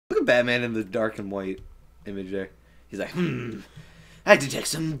at Batman in the dark and white image there. He's like, I detect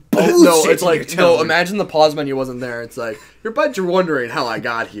some bullshit. Oh, no, it's like, no, imagine the pause menu wasn't there. It's like, you're wondering how I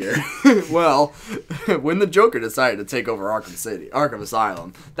got here. Well, when the Joker decided to take over Arkham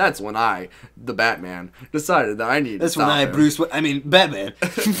Asylum, that's when the Batman, decided that I needed to stop him. Batman.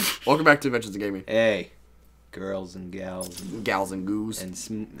 Welcome back to Adventures in Gaming. Hey, girls and gals. Gals and goos. And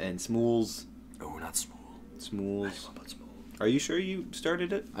smools. Oh, not smools. Smools. Are you sure you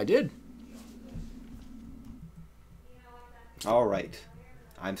started it? I did. All right.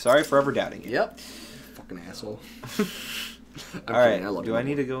 I'm sorry for ever doubting you. Yep. Fucking asshole. All right. Do I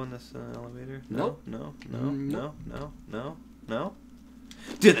need to go in this elevator? Nope. No.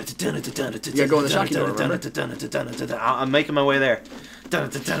 You gotta go in the shotgun door, remember? I'm making my way there. No,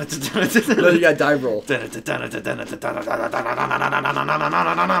 you gotta dive roll.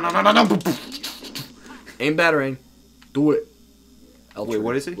 Aim battering. Do it. Wait,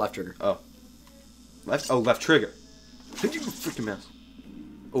 what is it? Left trigger. Oh. Left trigger. Did you freaking mouse?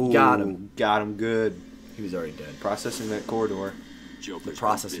 Oh, got him. Got him good. He was already dead. Processing that corridor. The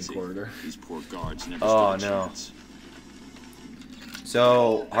processing corridor. These poor guards never Oh, stood a no. chance.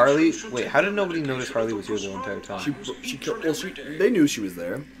 So, Harley... Wait, how did nobody notice Harley was here the entire time? They knew she was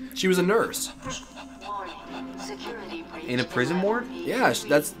there. She was a nurse. In a prison ward? Yeah,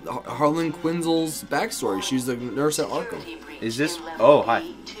 that's Harlan Quinzel's backstory. She's a nurse at Arkham. Is this... Oh, hi.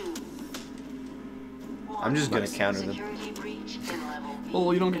 I'm just gonna counter them.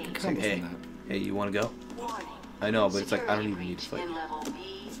 Well, you don't get combos Hey, from that. hey, you wanna go? I know, but it's like, I don't even need to fight.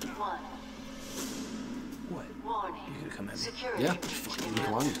 What? You gonna come at me? Yeah. Fucking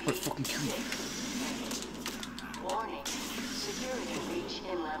come on. What fucking kill me?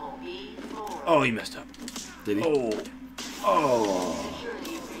 Oh, he messed up. Did he?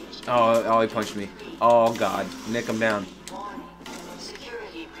 Oh, he punched me. Oh, God. Nick, I'm down.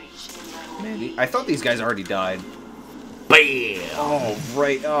 Man, I thought these guys already died. Bam! Oh,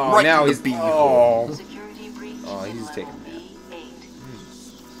 right. Oh, Right now in the he's... beehole. Oh, he's taking a nap.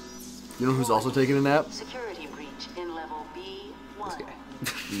 You know who's also taking a nap? This guy.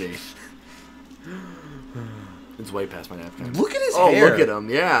 Me. It's way past my nap time. Look at his Oh, hair. look at him.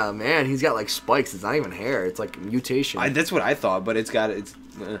 Yeah, man. He's got like spikes. It's not even hair. It's like mutation. That's what I thought, but it's got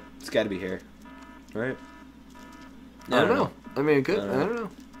to be hair, right? I don't know. I mean, it could. I don't know.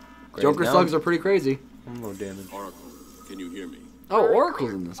 Great. Joker Now slugs are pretty crazy. I'm low damage. Oracle, can you hear me? Oh,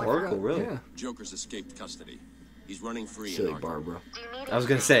 Oracle's in this. I Oracle, forgot. really? Yeah. Joker's escaped custody. He's running free Silly in Arkham. Barbara. I was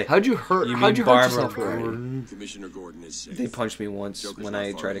gonna say. How'd you hurt? You How'd mean you hurt Barbara yourself already? Gordon? Commissioner Gordon is safe. They punched me once Joker's when not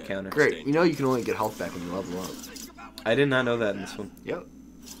I far tried to ahead. counter. Great. You know you can only get health back when you level up. I did not know that in this one. Yep.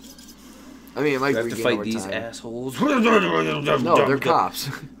 I mean, it might Do I have to regain fight over these time. assholes? No, they're cops.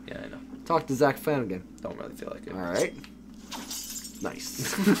 Yeah, I know. Talk to Zach Flanagan. Don't really feel like it. All right.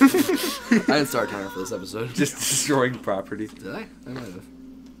 Nice. I didn't start a timer for this episode. Just destroying property. Did I? I might have.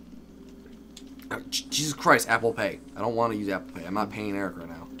 Oh, Jesus Christ, Apple Pay. I don't want to use Apple Pay. I'm not paying Eric right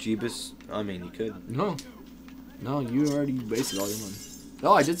now. Jeebus. I mean, you could. No. No, you already wasted all your money.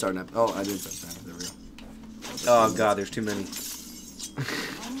 Oh, I did start an app. Oh, I did start an app. There we go. Oh God, there's too many.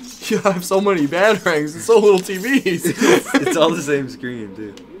 Yeah, I have so many batarangs and so little TVs. It's all the same screen,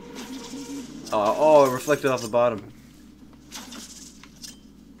 too. Oh, it reflected off the bottom.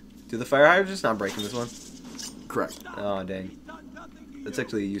 Do the fire hydrants not breaking this one? Correct. Oh, dang. That's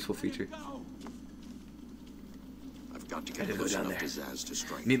actually a useful feature. I've got to Gotta get go close down enough there. to Zaz to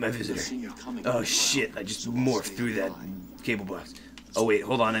strike. Meet my I visitor. see you coming Oh from the shit, ground, I just so I'll morphed stay through that alive. cable box. Oh wait,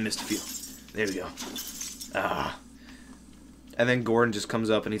 hold on, I missed a few. There we go. Ah. And then Gordon just comes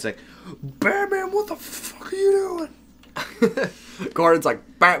up and he's like, Batman, what the fuck are you doing? Gordon's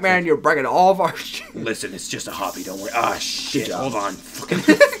like, Batman, you're breaking all of our shit. Listen, it's just a hobby, don't worry. Ah, shit, job. hold on.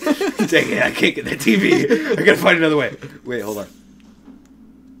 Fucking dang it, I can't get that TV. I gotta find another way. Wait, hold on.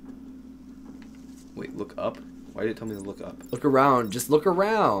 Wait, look up? Why did it tell me to look up? Look around. Just look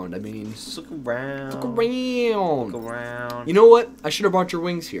around. I mean, Just look around. look around. Look around. You know what? I should have brought your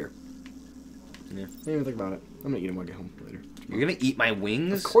wings here. Yeah. I didn't even think about it. I'm gonna eat them when I get home later. You're gonna eat my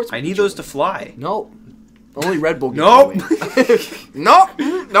wings? Of course I we need eat those your to fly. Nope. Only Red Bull. Nope. Nope.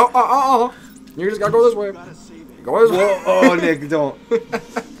 No. You just gotta go this way. Go this way. Whoa, oh, Nick, don't.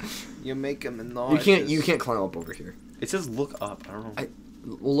 You make him nauseous. You can't climb up over here. It says look up. I don't know.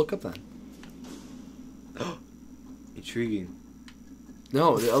 We'll look up then. Intriguing.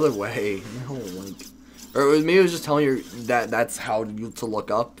 No, the other way. No, like, or maybe it was just telling you that that's how to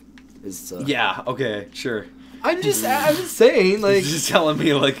look up. Is Yeah. Okay. Sure. I'm just saying, like, He's just telling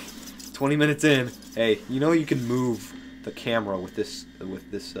me like 20 minutes in. Hey, you know you can move the camera with this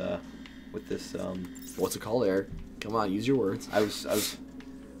what's it called, Eric? Come on, use your words. I was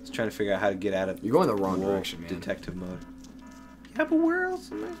Just trying to figure out how to get out of. You're going the wrong Whoa, direction, man. Detective mode. Yeah, but where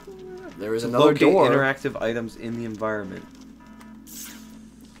else? There is another Locate door. interactive items in the environment.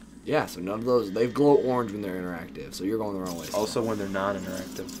 Yeah, so none of those. They glow orange when they're interactive, so you're going the wrong way. Also, when they're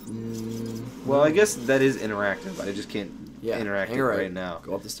non-interactive. Well, I guess that is interactive. I just can't interact it right now.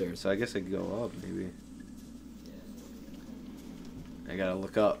 Go up the stairs. So I guess I could go up, maybe. I gotta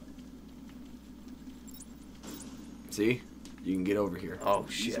look up. See? You can get over here. Oh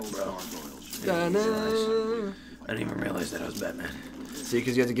shit, bro. Da-na. I didn't even realize that I was Batman. See,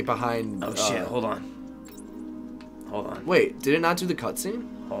 because you have to get behind. Oh shit, hold on. Hold on. Wait, did it not do the cutscene?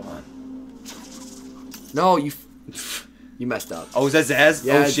 Hold on. No, you messed up. Oh, is that Zaz?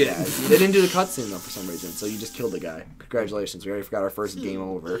 Yeah, Oh shit. Zaz. They didn't do the cutscene though for some reason, so you just killed the guy. Congratulations, we already forgot our first game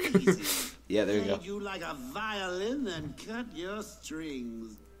over. Yeah, there you go. You like a violin and cut your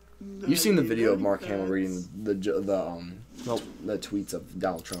strings. You've seen the video of Mark Hamill reading the Nope. the tweets of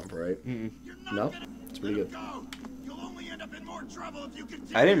Donald Trump, right? No, it's pretty good.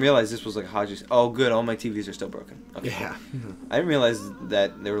 I didn't realize this was like Hodges. Oh, good. All my TVs are still broken. Okay. Yeah. I didn't realize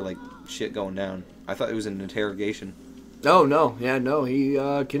that there were like shit going down. I thought it was an interrogation. No, yeah, no, he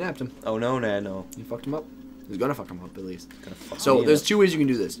kidnapped him. Oh no, no. He fucked him up. He's gonna fuck him up at least. Gonna fuck So me there's up. two ways you can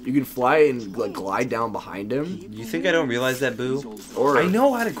do this. You can fly and like glide down behind him, You think I don't realize that, Boo? or I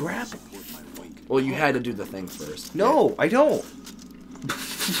know how to grab it. well, you had to do the thing first. No, I don't.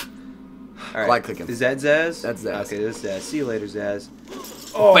 All right. Right click him. Is that Zaz? That's Zaz. Okay, this is Zaz. See you later, Zaz.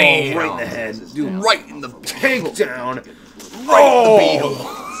 Oh, Bam! right in the head. Dude, Right in the tank down. right Oh! in the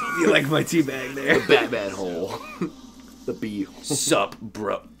beehole. You like my teabag there? The Batman hole. The beehole. Sup,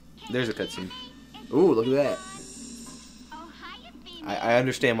 bro. There's a cutscene. Ooh, look at that. I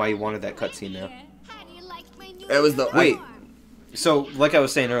understand why you wanted that cutscene now. It was the Wait. So, like I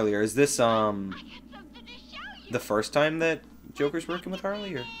was saying earlier, is this the first time that Joker's working with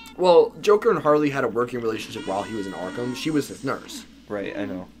Harley, or? Well, Joker and Harley had a working relationship while he was in Arkham. She was his nurse, Right, I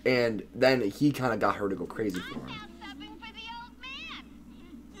know. and then he kind of got her to go crazy for him.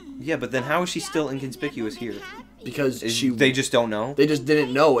 Yeah, but then how is she still inconspicuous here? Because They just don't know? they just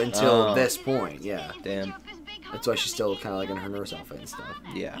didn't know until Oh. this point. Yeah, Damn. that's why she's still kind of like in her nurse outfit and stuff.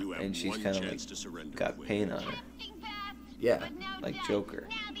 Yeah, You have and she's one kind of chance like to surrender got quick. paint on her. Yeah, Like Joker.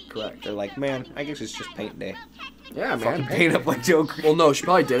 correct. They're like, man, I guess it's just paint day. Yeah, Fucking man. paint up like Joker. Well, no, she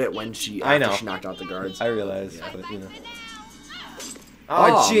probably did it when I know. after she knocked out the guards. I realize, but you know.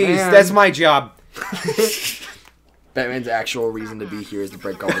 Oh, Oh, jeez, man. that's my job. Batman's actual reason to be here is to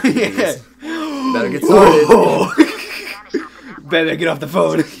break all the Yeah. TVs. Better get started. Better get off the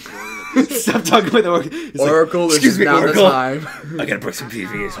phone. Stop talking about the Oracle. It's like, Oracle, this excuse is me, not Oracle. the time. I gotta break some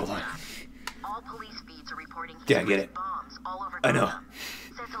TVs. Hold on. All police feeds are reporting Yeah, I get it. bombs all over I know. Gotham.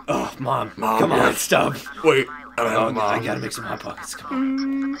 Cecil Oh, Mom. Mom, Come yeah. on, stop. Wait, Oh, Mom. I gotta make some Hot Pockets. Come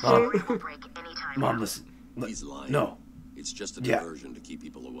on. the story will break anytime Mom, now. listen. He's lying. No. It's just a Yeah. diversion to keep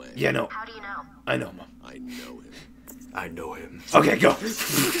people away. Yeah, no. How do you know? I know, Mom. I know him. I know him. Okay, go.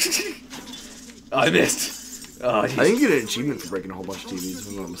 Oh, I missed. Oh, I jeez. think you get an achievement for breaking a whole bunch of TVs, if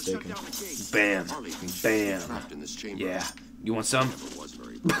I'm not mistaken. Bam. Bam. Trapped in this chamber. Yeah. You want some? It was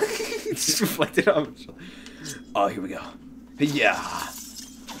very It's just reflected on. Oh, here we go. Yeah.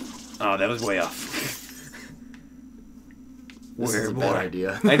 Oh, that was way off. This is a more? bad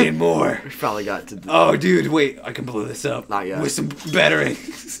idea. I need more. We probably got to. Oh, dude, wait. I can blow this up. Not yet. With some battery.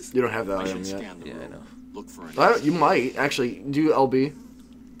 You don't have that I item should yet. scan the Yeah, I room. know. Look for an You might actually do LB.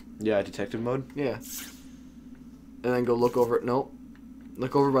 Yeah, detective mode. Yeah. And then go look over. Nope.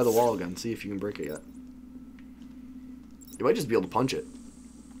 Look over by the wall again. See if you can break it yet. You might just be able to punch it.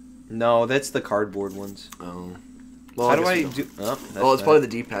 No, that's the cardboard ones. Oh. Well, How do guess I we don't. do? Oh, that's Well, it's not- probably the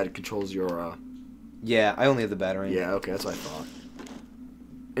D-pad controls your. Yeah, I only have the battery. Yeah. Okay, that's what I thought.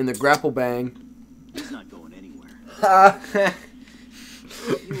 And the grapple bang. He's not going anywhere.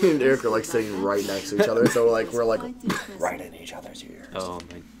 Me and Eric are like sitting right next to each other, so we're like right in each other's ears. Oh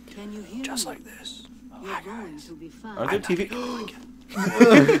my. Can you hear Just me? like this. You're going to be fine. Are there TV?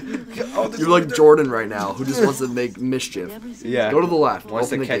 You're like Jordan right now, who just wants to make mischief. Yeah. Go to the left. Wants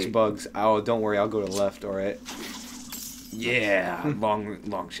Open to the catch gate. bugs. Oh, don't worry. I'll go to the left. All right. Yeah,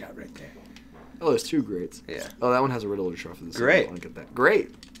 long shot right there. Oh, there's two greats. Yeah. Oh, that one has a Riddler trophy for this. Great. Look at that.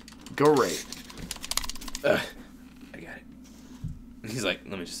 Great. Great. I got it. He's like,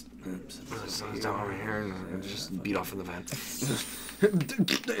 let me just. Sun's down over here and just beat off in the vent.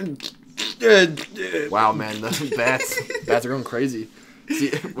 Wow, man, the bats are going crazy. See,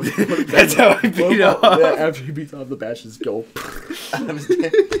 That's how I beat off. Yeah, after he beats off, the bats just go out of his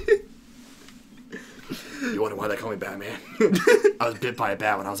head. You wonder why they call me Batman? I was bit by a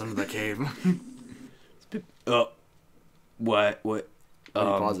bat when I was under the cave. Oh, what? Can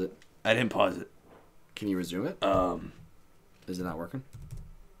you pause it? I didn't pause it. Can you resume it? Is it not working?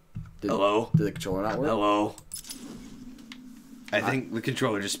 Hello? Did the controller not work? Hello? I think the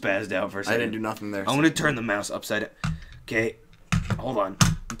controller just spazzed out for a I second. didn't do nothing there. I'm going to turn the mouse upside down. Okay. Hold on.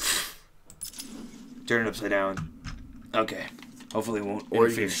 Turn it upside down. Okay. Hopefully it won't Or you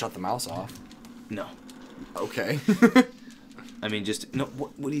interfere. can shut the mouse off. No. Okay. I mean, just... No,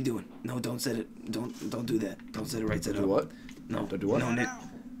 what are you doing? No, don't set it... Don't do that. Don't set it right side up. Do what? No. Don't do what? No, Nick.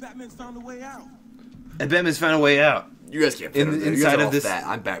 Batman's found a way out. And Batman's found a way out. You guys can't put it there. You guys Inside are of all this... fat.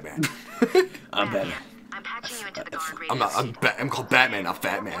 I'm Batman. I'm Batman. I'm patching you into the guard I'm radius. not. I'm called Batman, not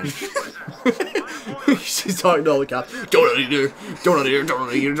Fat Man. She's talking to all the cops. Don't eat here. Don't eat here.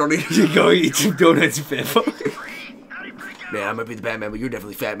 Don't eat here. Don't eat here. You go eat some donuts, Fifo. Man, I might be the Batman, but you're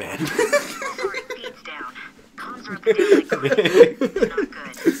definitely Fat Man. Sorry, speed's down. Comms are up and down like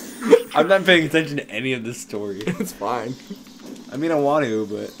crazy. Not good. I'm not paying attention to any of this story. It's fine. I mean, I want to,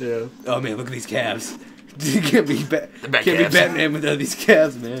 but... Yeah. Oh, man, look at these calves. Can't be Bat calves. Batman without these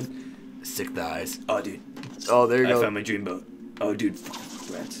calves, man. Sick thighs. Oh, dude. Oh, there you I go. found my dream boat. Oh, dude. Fuck,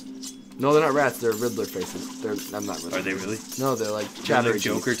 rats. No, they're not rats. They're Riddler faces. I'm not Riddler. Are they really? No, they're like They're chattery like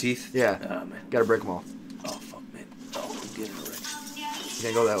Joker teeth. teeth? Yeah. Oh, man. Gotta break them all. Oh, fuck, man. Oh, I'm getting it already. You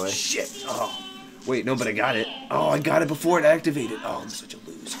can't go that way. Shit. Oh. Wait, no, but I got it. Oh, I got it before it activated. Oh, I'm such a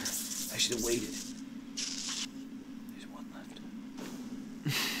loser. I should have waited. There's one left.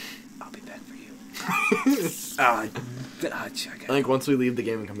 I'll be back for you. I I think once we leave the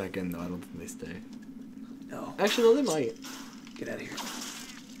game and come back in, though, I don't think they stay. No. Actually, no, they might. Get out of here.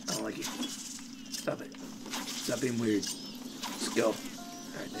 I don't like you. Stop it. Stop being weird. Let's go.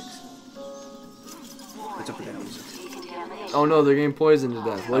 Alright, thanks. What's up with that music? Oh no, they're getting poisoned to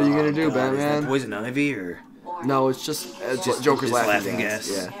death. What are you gonna do, God, is that Batman? poison ivy or... No, it's just Joker's it's laughing gas.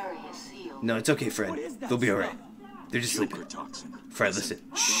 gas. Yeah. No, it's okay, Fred. They'll be alright. They're just sleeping. Joker toxin. Fred, listen.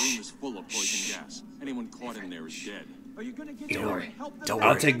 The room is full of poison gas. Anyone caught in there is dead. Are you gonna get Don't worry. Don't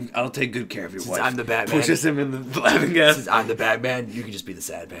I'll worry. I'll take good care of your wife. I'm the Batman. Pushes him in the laughing gas. Since I'm the Batman, you can just be the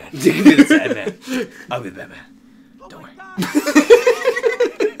sad man. You can be the sad man. I'll be the Batman. Don't worry.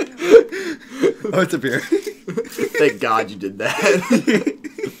 Oh, it's up here. Thank God you did that.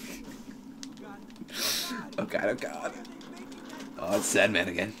 Oh god, oh god. Oh, it's sad man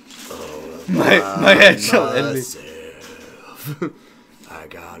again. My head shall end me. Myself. I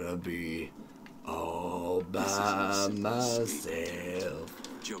gotta be all by myself.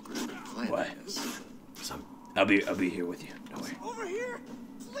 Joker's been planning What? this. I'll be here with you. Don't worry. Over here,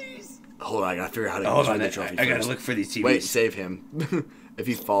 please. Hold on, I gotta figure out how to Hold use on, the I trophy gotta first. look for these TVs. Wait, save him. If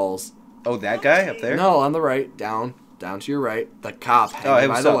he falls. Oh, that guy up there? No, on the right. Down to your right. The cop hey, hanging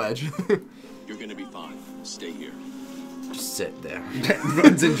by what's the up? wedge. You're gonna be fine. Stay here. Just sit there.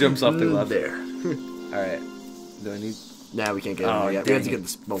 Runs and jumps off the glove. There. Alright. Do I need... Nah, we can't get in Oh, there yet. We have to dang get the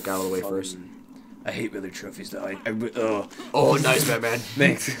smoke out of the way first. I hate other trophies though. Oh, Oh, nice, Batman.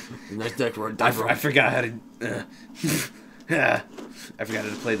 thanks. Nice deck roll. I Dive roll. forgot how to... I forgot how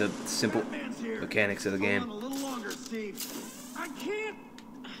to play the simple Man's here. mechanics of the Hold on game. a little longer, Steve. I can't.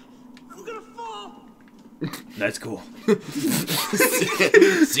 I'm gonna fall. That's cool.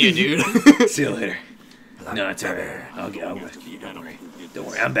 See you, dude. See you later. No, it's alright. I'll with you. Don't worry. Don't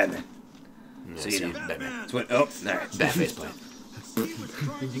worry. I'm Batman. See you, dude. Batman. It's what? Oh, alright. Bat face plant.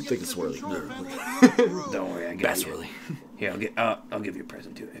 Take the swirly. Don't worry. I Bat got you. swirly. Here, I'll give you a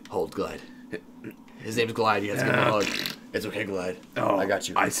present too. Hold Glide. His name's Glide. You have to give him a hug. It's okay, Glide. Oh, I got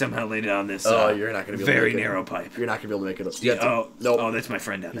you. I somehow laid it on this. Oh, you're not gonna be able to very make it. narrow pipe. You're not gonna be able to make it up. You have to, Oh, nope. oh, that's my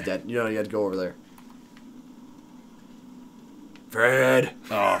friend down He's there. dead. You know, you had to go over there. Fred.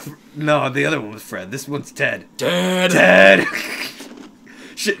 Oh, no, the other one was Fred. This one's Ted. Dead. Ted.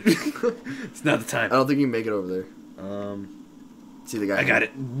 Shit. It's not the time. I don't think you can make it over there. See the guy. I got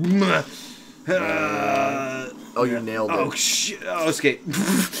it. Oh, you nailed it. Oh shit! Oh, escape!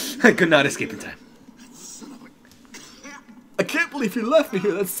 I could not escape in time. I can't believe you left me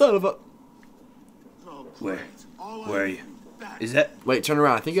here. That son of a. Where? Where are you? Is that? Wait, turn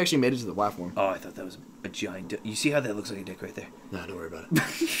around. I think you actually made it to the platform. Oh, I thought that was a giant. You see how that looks like a dick right there? No, don't worry about it.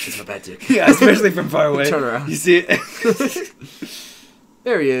 It's my bad dick. Yeah, especially from far away. Turn around. You see it?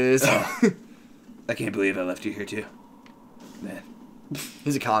 There he is. I can't believe I left you here too, man.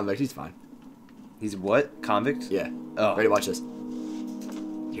 He's a convict. He's fine. He's what? Convict? Yeah. Oh. Ready? Watch this.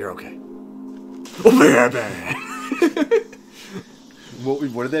 You're okay. Oh, yeah, man.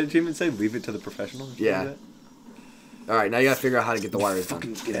 What did that achievement say? Leave it to the professional? Or something Yeah. like All right, now you gotta figure out how to get the that? wires done.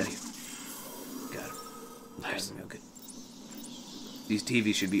 Fucking get out of here. Got him. Nice. Real good. These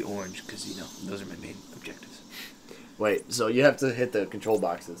TVs should be orange because those are my main objectives. Wait, so you have to hit the control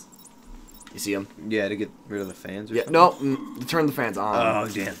boxes. You see him? Yeah, to get rid of the fans or Yeah. something? No, turn the fans on. Oh,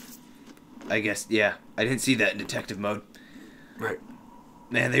 damn. I guess, yeah. I didn't see that in detective mode. Right.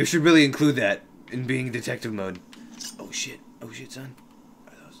 Man, they should really include that in being detective mode. Oh, shit. Oh, shit, son.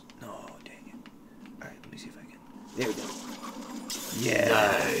 Are those... No, dang it. Alright, let me see if I can... There we go. Yeah.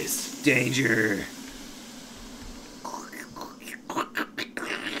 Nice. Danger.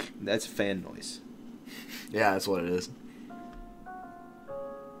 That's fan noise. Yeah, that's what it is.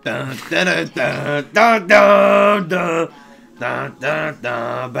 Dun, dun, dun, dun, dun, dun, dun, dun, dun,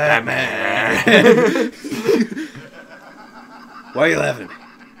 dun, Batman. Why are you laughing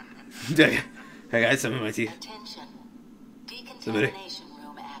at me? I got some in my teeth. Attention. Somebody. Decontamination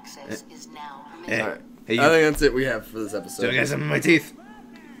room access is now Hey, permitted. Alright. hey, I you. think that's it we have for this episode. I got some in my teeth.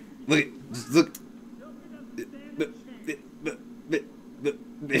 Look at, just look.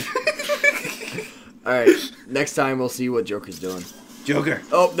 Alright, next time we'll see what Joker's doing. Joker.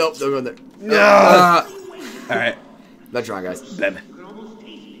 Oh, nope, don't go in there. No. All right. Metron, guys. Batman.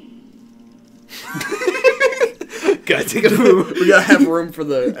 Gotta take a move. We gotta have room for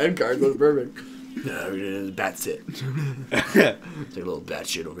the end card. That's perfect. No, it is bat sit. Take a little bat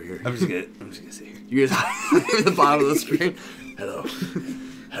shit over here. I'm just gonna sit here. You guys at the bottom of the screen. Hello.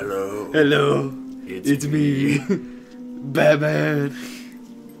 Hello. Hello. It's me. Batman.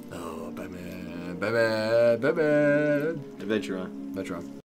 Oh, Batman. Batman. Batman. Adventure on. Metron.